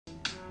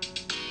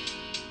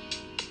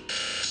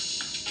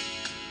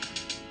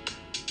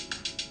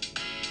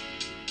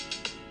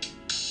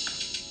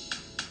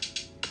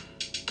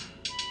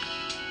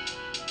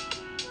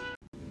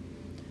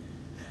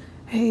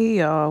Hey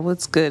y'all,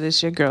 what's good?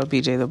 It's your girl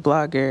BJ the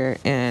blogger,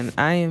 and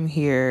I am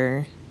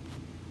here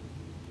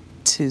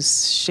to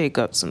shake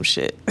up some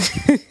shit.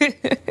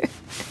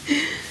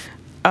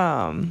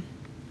 um,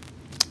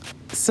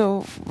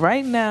 so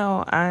right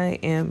now I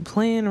am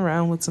playing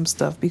around with some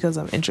stuff because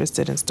I'm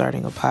interested in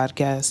starting a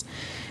podcast,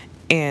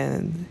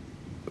 and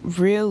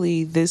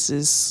really this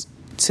is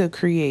to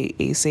create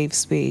a safe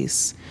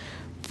space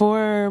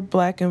for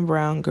Black and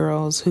brown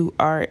girls who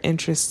are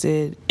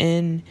interested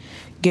in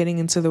getting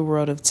into the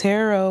world of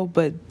tarot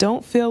but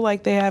don't feel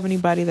like they have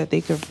anybody that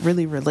they could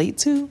really relate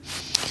to.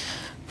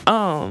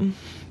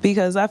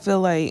 Because I feel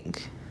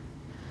like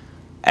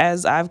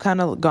as I've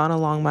kind of gone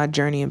along my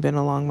journey and been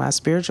along my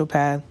spiritual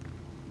path,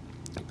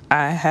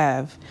 I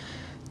have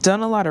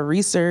done a lot of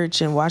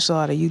research and watched a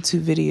lot of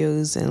YouTube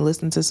videos and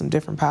listened to some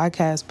different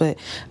podcasts, but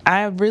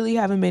I really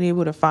haven't been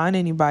able to find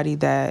anybody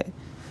that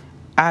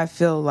I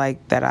feel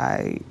like that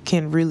I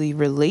can really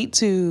relate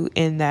to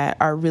and that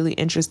are really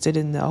interested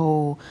in the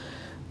whole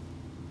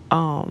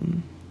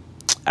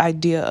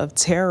idea of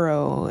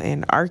tarot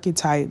and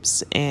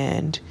archetypes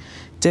and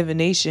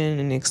divination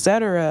and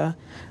etc.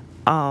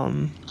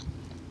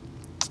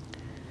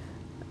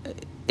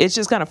 It's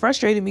just kind of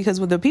frustrating because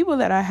with the people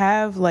that I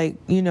have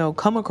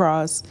come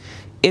across,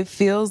 it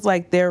feels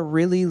like they're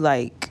really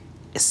like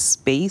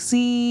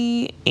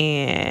spacey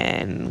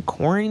and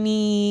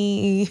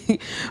corny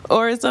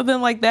or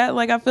something like that.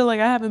 Like I feel like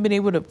I haven't been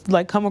able to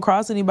like come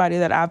across anybody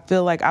that I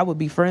feel like I would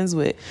be friends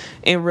with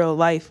in real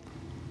life.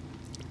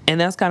 And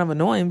that's kind of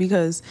annoying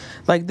because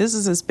like this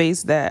is a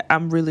space that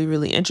I'm really,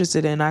 really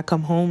interested in. I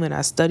come home and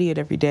I study it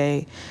every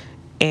day.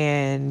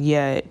 And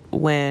yet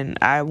when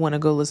I want to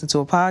go listen to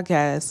a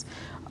podcast,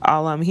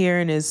 all I'm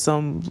hearing is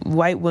some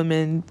white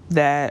women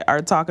that are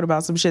talking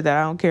about some shit that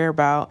I don't care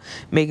about,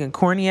 making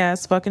corny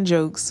ass fucking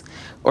jokes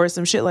or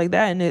some shit like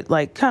that. And it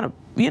like kind of,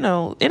 it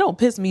don't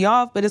piss me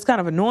off, but it's kind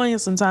of annoying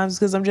sometimes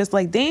because I'm just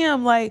like,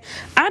 damn, like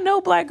I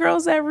know Black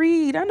girls that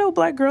read. I know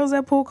Black girls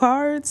that pull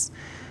cards.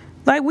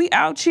 Like, we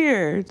out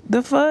here.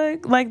 The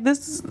fuck? Like,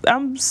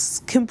 I'm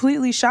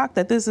completely shocked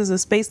that this is a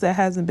space that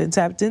hasn't been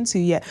tapped into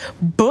yet.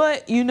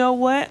 But, you know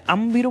what? I'm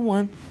gonna be the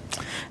one.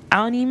 I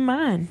don't even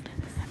mind.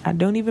 I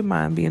don't even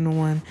mind being the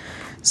one.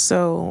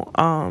 So,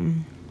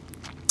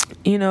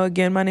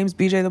 again, my name's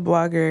BJ the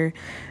blogger.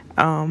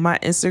 My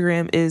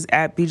Instagram is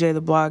at BJ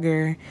the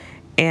blogger.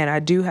 And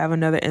I do have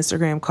another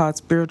Instagram called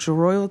Spiritual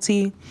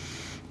Royalty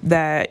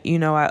that,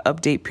 I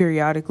update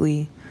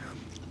periodically.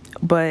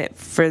 But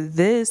for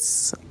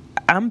this,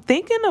 I'm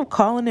thinking of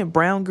calling it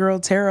Brown Girl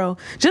Tarot.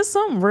 Just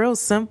something real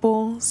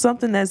simple,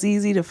 something that's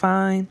easy to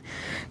find.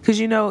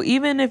 Because,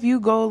 even if you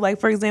go, like,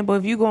 for example,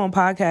 if you go on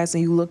podcasts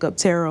and you look up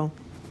tarot,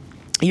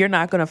 you're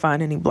not going to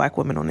find any Black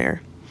women on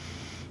there.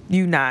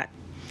 You not.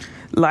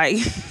 Like,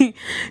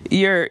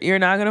 you're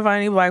not going to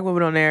find any Black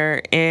women on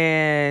there.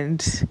 And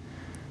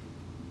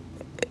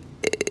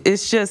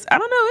it's just, I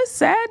don't know, it's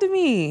sad to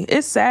me.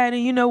 It's sad.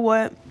 And you know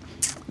what?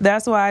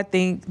 That's why I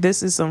think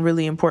this is some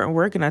really important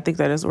work, and I think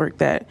that is work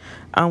that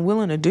I'm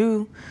willing to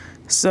do.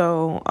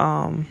 So,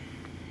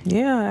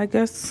 I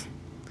guess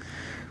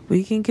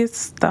we can get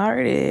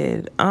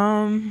started.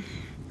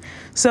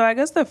 So I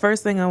guess the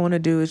first thing I want to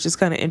do is just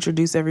kind of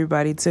introduce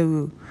everybody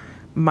to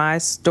my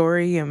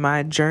story and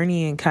my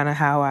journey and kind of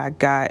how I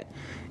got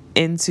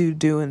into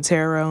doing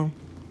tarot.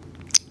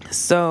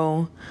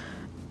 So,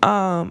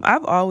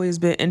 I've always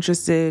been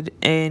interested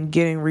in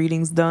getting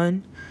readings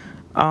done.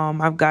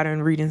 I've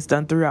gotten readings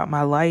done throughout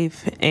my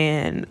life,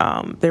 and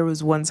there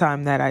was one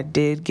time that I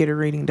did get a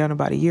reading done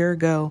about a year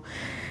ago,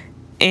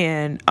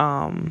 and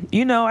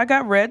I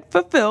got read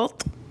for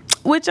filth,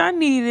 which I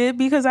needed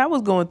because I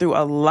was going through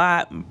a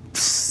lot,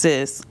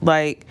 sis.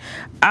 Like,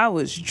 I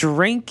was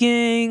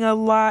drinking a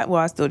lot.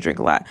 Well, I still drink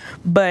a lot,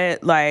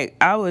 but like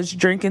I was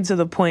drinking to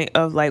the point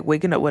of like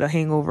waking up with a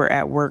hangover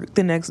at work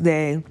the next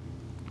day.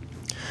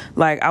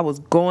 Like, I was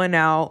going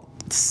out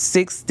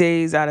 6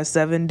 days out of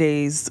 7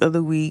 days of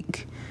the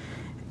week,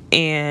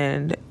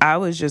 and I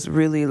was just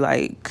really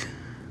like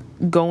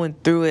going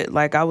through it.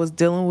 Like, I was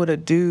dealing with a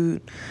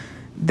dude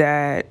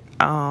that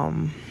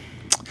I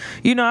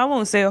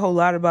won't say a whole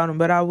lot about him,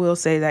 but I will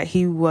say that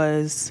he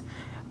was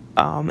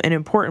an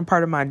important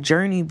part of my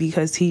journey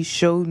because he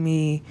showed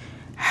me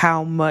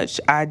how much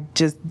I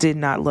just did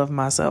not love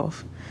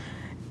myself.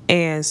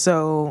 And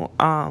so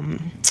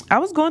I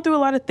was going through a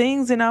lot of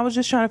things, and I was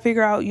just trying to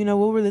figure out, what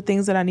were the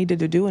things that I needed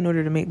to do in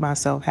order to make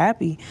myself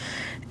happy.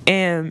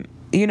 And,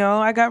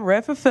 I got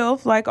read for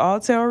filth like all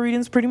tarot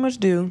readings pretty much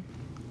do.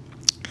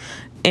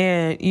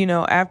 And,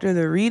 after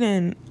the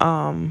reading,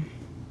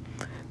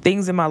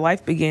 things in my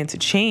life began to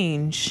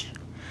change,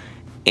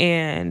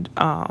 and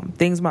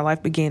things in my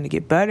life began to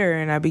get better,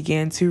 and I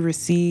began to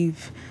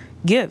receive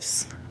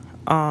gifts.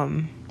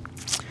 And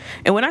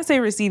when I say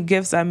receive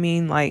gifts, I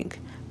mean like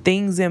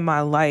things in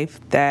my life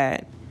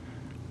that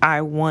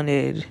I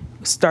wanted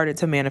started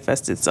to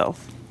manifest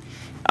itself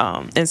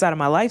inside of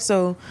my life.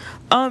 So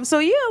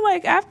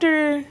like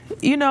after,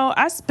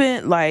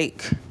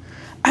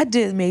 I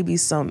did maybe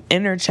some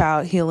inner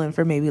child healing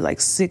for maybe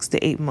like 6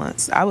 to 8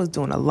 months. I was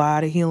doing a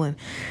lot of healing.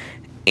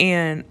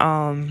 And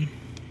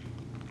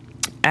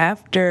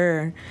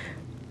after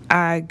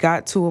I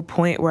got to a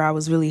point where I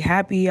was really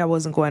happy, I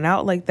wasn't going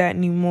out like that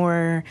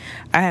anymore.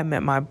 I had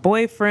met my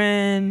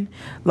boyfriend.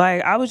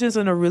 Like, I was just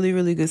in a really,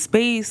 really good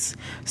space.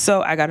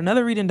 So I got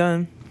another reading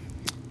done.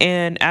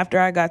 And after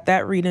I got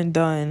that reading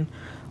done,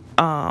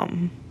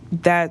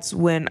 that's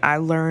when I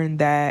learned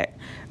that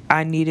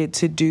I needed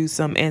to do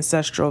some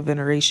ancestral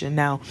veneration.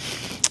 Now,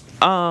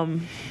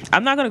 I'm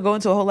not going to go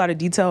into a whole lot of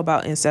detail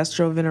about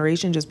ancestral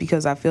veneration just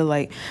because I feel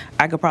like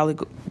I could probably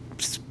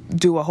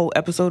do a whole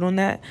episode on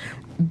that.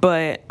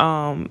 But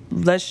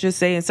let's just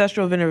say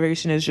ancestral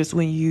veneration is just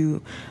when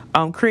you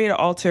create an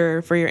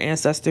altar for your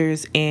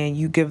ancestors and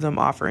you give them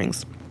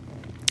offerings.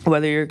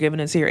 Whether you're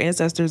giving it to your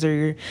ancestors or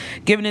you're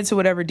giving it to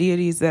whatever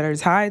deities that are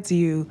tied to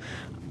you,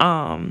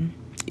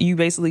 you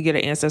basically get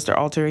an ancestor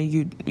altar and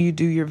you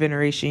do your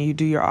veneration, you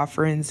do your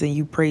offerings and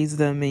you praise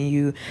them and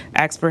you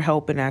ask for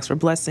help and ask for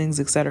blessings,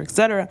 etc.,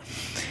 etc.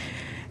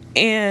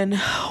 And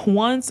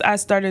once I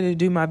started to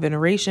do my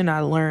veneration,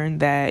 I learned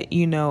that,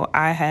 you know,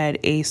 I had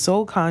a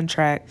soul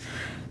contract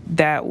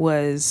that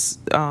was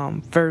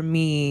for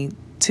me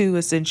to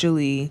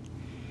essentially,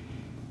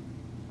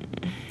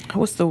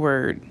 what's the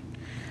word?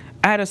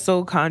 I had a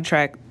soul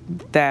contract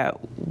that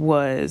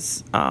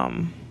was,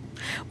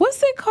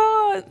 what's it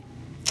called?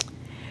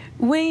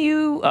 When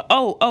you,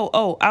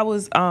 I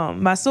was,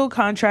 my soul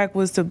contract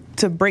was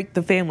to break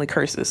the family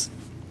curses.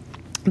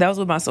 That was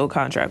what my soul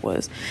contract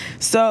was.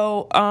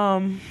 So,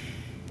 and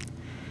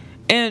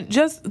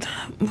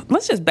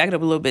let's just back it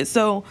up a little bit.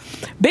 So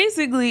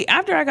basically,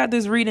 after I got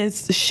this reading,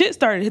 shit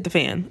started to hit the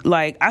fan.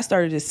 Like, I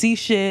started to see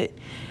shit.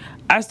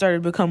 I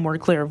started to become more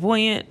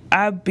clairvoyant.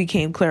 I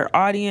became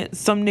clairaudient.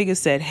 Some nigga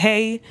said,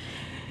 hey,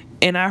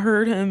 and I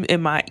heard him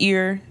in my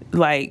ear,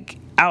 like,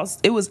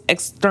 it was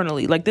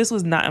externally. Like, this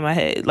was not in my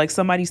head. Like,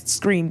 somebody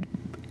screamed,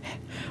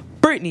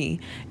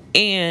 Brittany,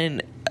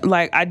 and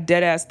like, I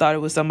dead ass thought it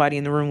was somebody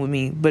in the room with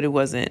me, but it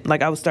wasn't.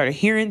 Like, I started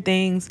hearing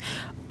things.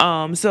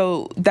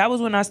 So that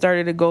was when I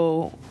started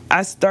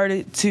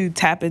to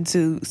tap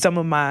into some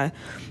of my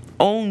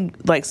own,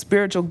 like,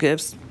 spiritual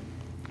gifts.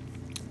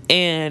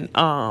 And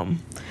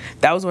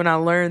that was when I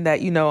learned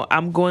that, you know,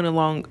 I'm going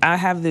along, I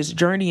have this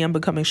journey, I'm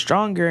becoming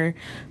stronger,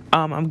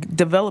 I'm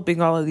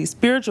developing all of these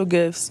spiritual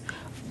gifts.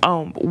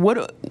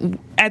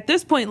 At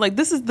this point, like,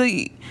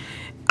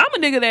 I'm a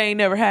nigga that ain't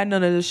never had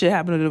none of this shit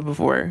happen to them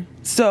before.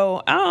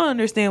 So I don't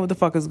understand what the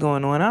fuck is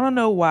going on. I don't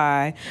know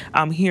why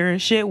I'm hearing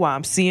shit, why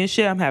I'm seeing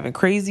shit. I'm having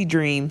crazy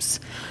dreams.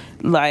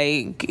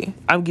 Like,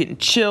 I'm getting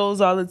chills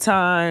all the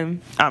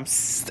time. I'm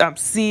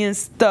seeing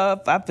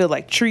stuff. I feel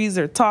like trees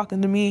are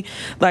talking to me.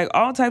 Like,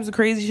 all types of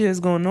crazy shit is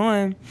going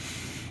on.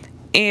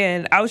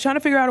 And I was trying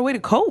to figure out a way to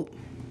cope.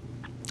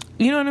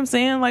 You know what I'm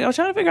saying? Like, I was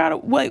trying to figure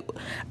out, like,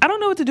 I don't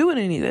know what to do with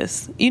any of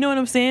this. You know what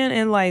I'm saying?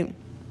 And, like,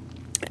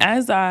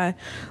 as I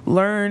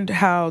learned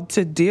how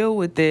to deal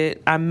with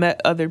it, I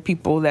met other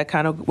people that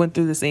kind of went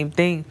through the same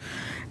thing.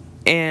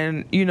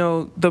 And, you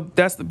know,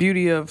 that's the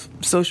beauty of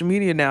social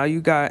media now.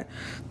 You got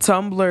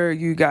Tumblr,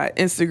 you got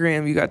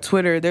Instagram, you got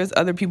Twitter. There's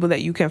other people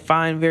that you can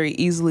find very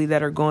easily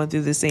that are going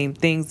through the same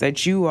things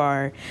that you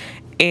are.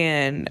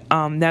 And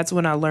that's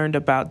when I learned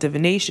about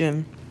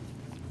divination.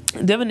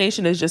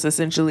 Divination is just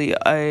essentially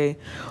a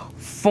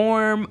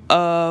form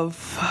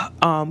of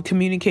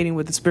communicating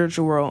with the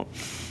spiritual world.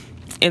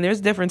 And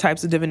there's different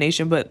types of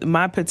divination, but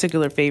my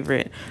particular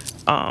favorite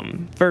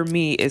for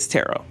me is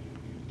tarot,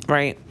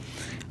 right?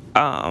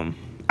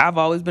 I've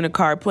always been a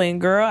card playing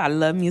girl. I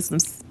love me some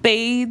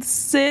spades,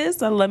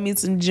 sis. I love me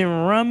some gin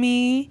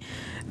rummy.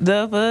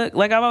 The fuck?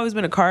 Like, I've always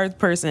been a cards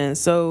person.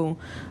 So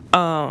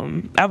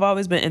I've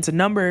always been into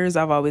numbers.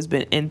 I've always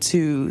been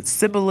into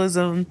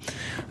symbolism,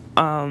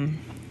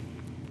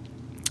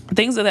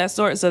 things of that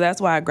sort. So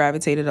that's why I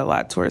gravitated a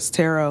lot towards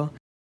tarot.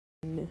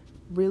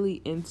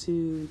 Really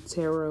into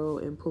tarot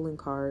and pulling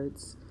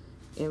cards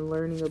and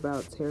learning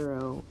about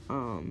tarot.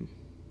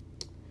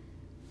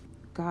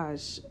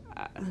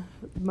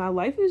 My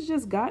life has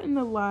just gotten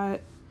a lot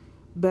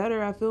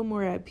better. I feel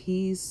more at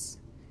peace.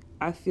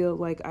 I feel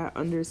like I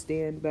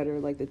understand better,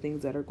 like, the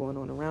things that are going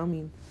on around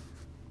me.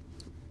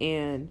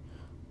 And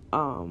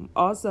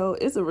also,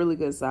 it's a really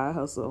good side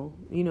hustle.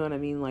 You know what I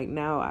mean? Like,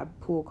 now I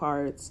pull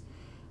cards.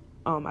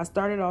 I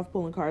started off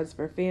pulling cards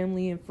for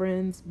family and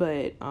friends,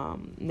 but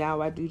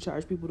now I do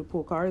charge people to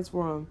pull cards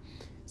for them.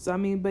 So, I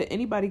mean, but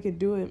anybody can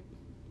do it.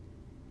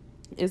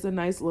 It's a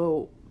nice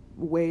little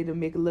way to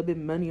make a little bit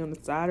of money on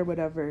the side or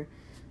whatever.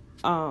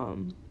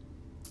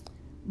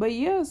 But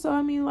yeah, so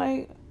I mean,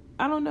 like,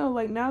 I don't know,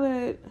 like, now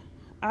that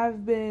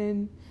I've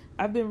been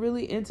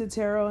really into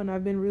tarot, and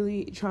I've been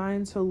really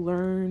trying to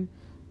learn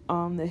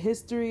the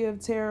history of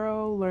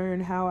tarot,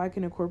 learn how I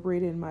can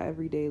incorporate it in my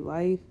everyday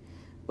life.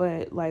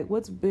 But, like,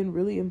 what's been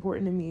really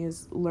important to me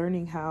is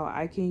learning how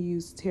I can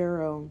use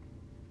tarot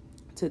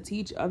to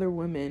teach other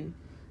women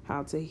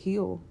how to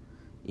heal.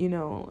 You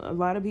know, a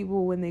lot of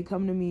people, when they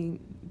come to me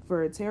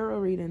for a tarot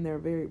reading, they're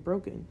very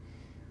broken.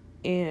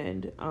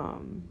 And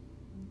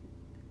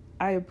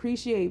I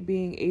appreciate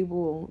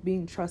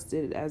being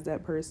trusted as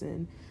that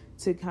person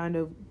to kind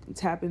of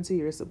tap into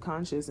your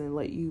subconscious and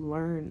let you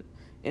learn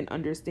and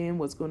understand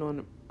what's going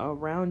on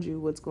around you,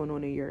 what's going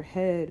on in your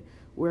head,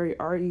 where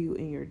are you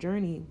in your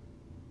journey.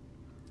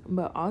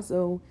 But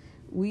also,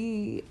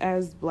 we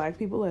as Black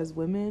people, as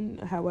women,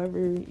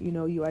 however,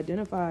 you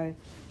identify,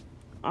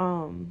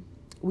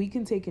 we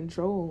can take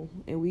control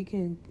and we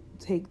can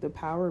take the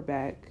power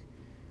back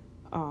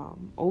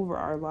over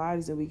our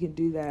lives, and we can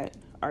do that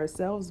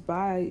ourselves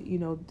by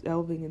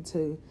delving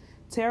into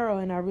tarot.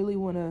 And I really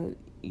want to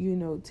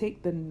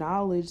take the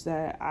knowledge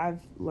that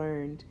I've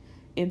learned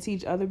and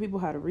teach other people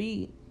how to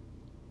read.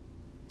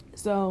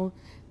 So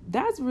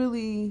that's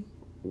really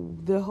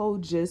the whole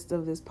gist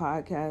of this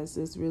podcast.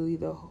 Is really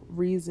the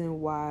reason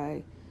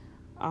why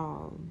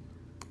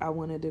I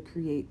wanted to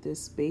create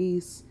this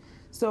space.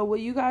 So what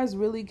you guys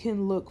really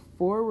can look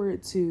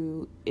forward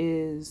to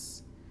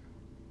is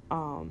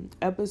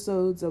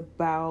episodes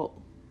about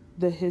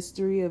the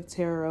history of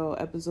tarot,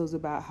 episodes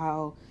about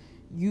how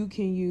you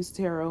can use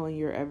tarot in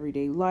your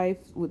everyday life,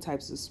 what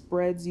types of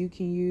spreads you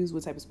can use,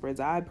 what type of spreads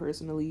I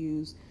personally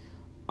use,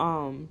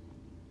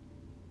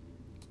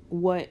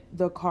 what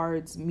the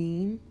cards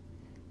mean,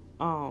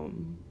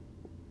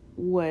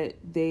 what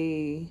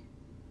they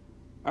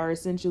are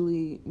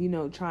essentially,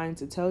 trying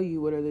to tell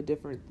you, what are the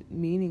different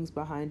meanings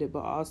behind it,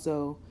 but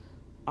also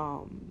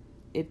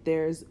if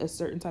there's a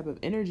certain type of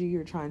energy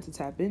you're trying to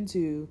tap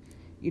into,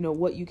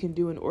 what you can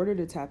do in order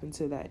to tap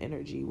into that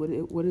energy. What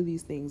do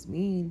these things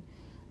mean?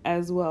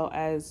 As well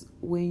as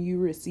when you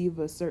receive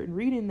a certain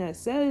reading that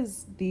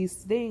says these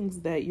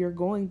things, that you're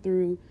going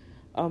through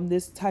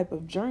this type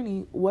of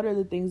journey, what are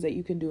the things that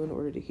you can do in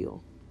order to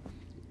heal?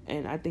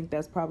 And I think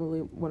that's probably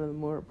one of the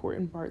more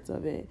important parts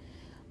of it.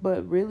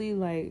 But really,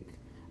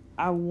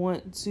 I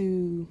want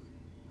to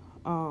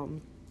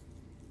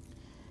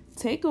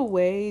take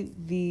away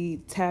the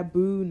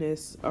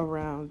taboo-ness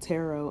around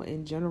tarot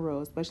in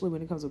general, especially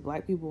when it comes to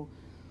Black people.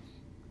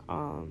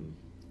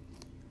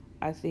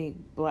 I think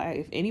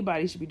if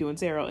anybody should be doing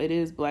tarot, it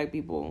is Black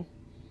people.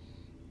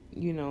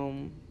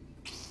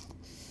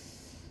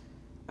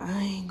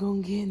 I ain't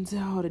gonna get into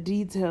all the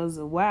details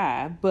of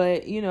why,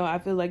 but I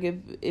feel like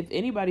if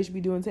anybody should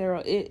be doing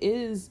tarot, it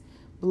is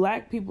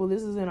Black people.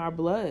 This is in our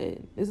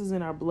blood. This is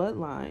in our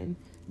bloodline.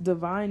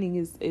 Divining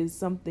is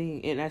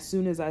something, and as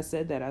soon as I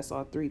said that, I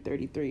saw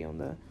 333 on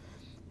the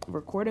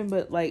recording,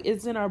 but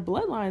it's in our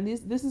bloodline.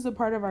 This is a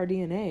part of our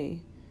DNA,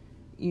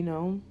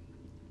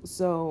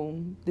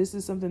 so this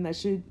is something that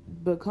should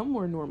become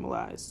more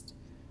normalized.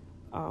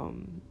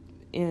 And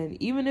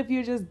even if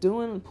you're just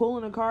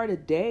pulling a card a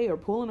day or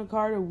pulling a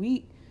card a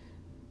week,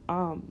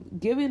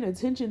 giving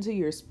attention to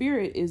your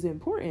spirit is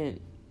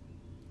important.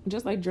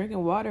 Just like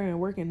drinking water and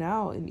working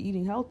out and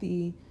eating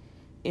healthy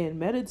and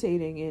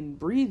meditating and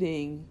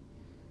breathing,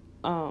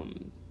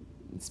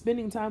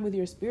 spending time with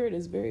your spirit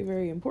is very,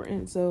 very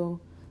important. So,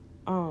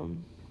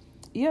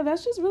 yeah,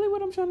 that's just really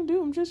what I'm trying to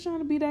do. I'm just trying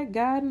to be that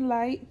guide and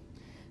light.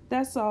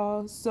 That's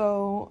all.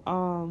 So,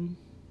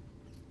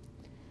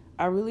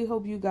 I really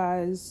hope you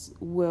guys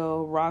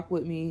will rock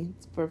with me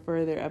for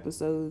further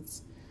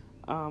episodes.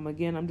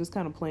 Again, I'm just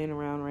kind of playing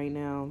around right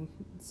now.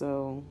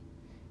 So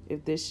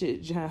if this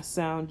shit just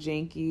sound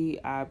janky,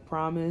 I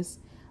promise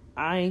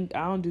I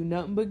don't do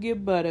nothing but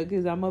get better,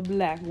 because I'm a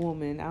Black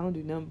woman. I don't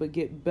do nothing but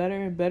get better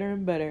and better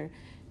and better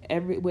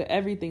with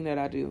everything that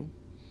I do.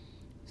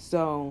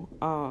 So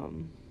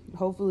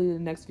hopefully the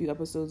next few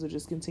episodes will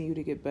just continue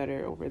to get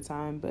better over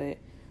time. But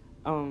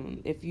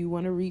if you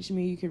want to reach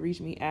me, you can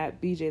reach me at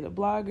BJ the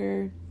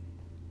Blogger.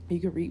 You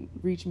can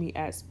reach me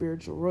at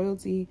Spiritual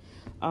Royalty.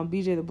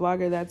 BJ the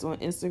Blogger, that's on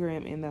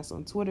Instagram and that's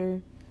on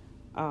Twitter.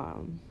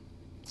 And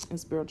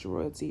Spiritual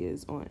Royalty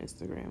is on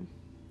Instagram.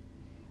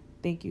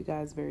 Thank you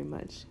guys very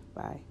much.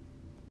 Bye.